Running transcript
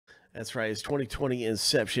That's right. It's 2020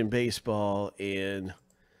 Inception baseball, and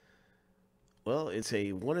well, it's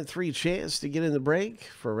a 1 in 3 chance to get in the break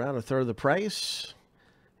for around a third of the price.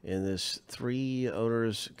 And this 3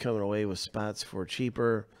 owners coming away with spots for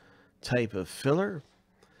cheaper type of filler.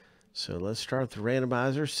 So let's start the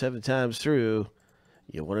randomizer 7 times through.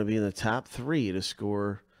 You want to be in the top 3 to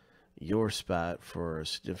score your spot for a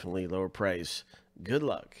significantly lower price. Good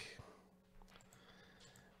luck.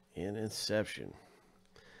 In Inception.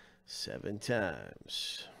 7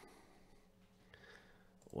 times.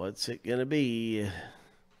 What's it going to be?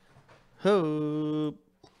 Hope.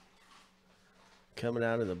 Coming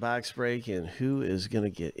out in the box break, and who is going to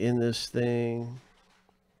get in this thing?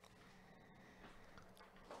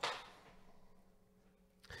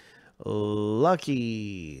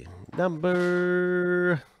 Lucky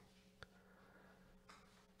number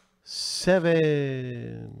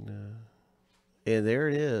 7. And there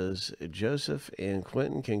it is. Joseph and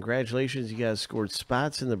Quentin, congratulations. You guys scored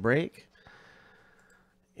spots in the break.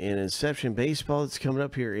 And Inception baseball, it's coming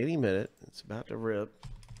up here any minute. It's about to rip.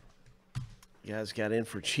 You guys got in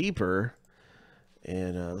for cheaper.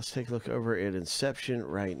 And let's take a look over at Inception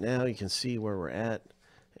right now. You can see where we're at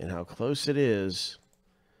and how close it is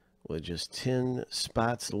with just 10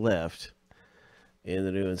 spots left in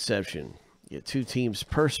the new Inception. You get 2 teams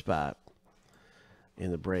per spot in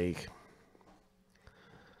the break.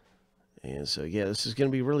 And so, yeah, this is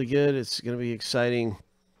going to be really good. It's going to be exciting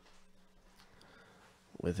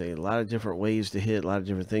with a lot of different ways to hit, a lot of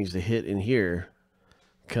different things to hit in here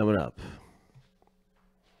coming up.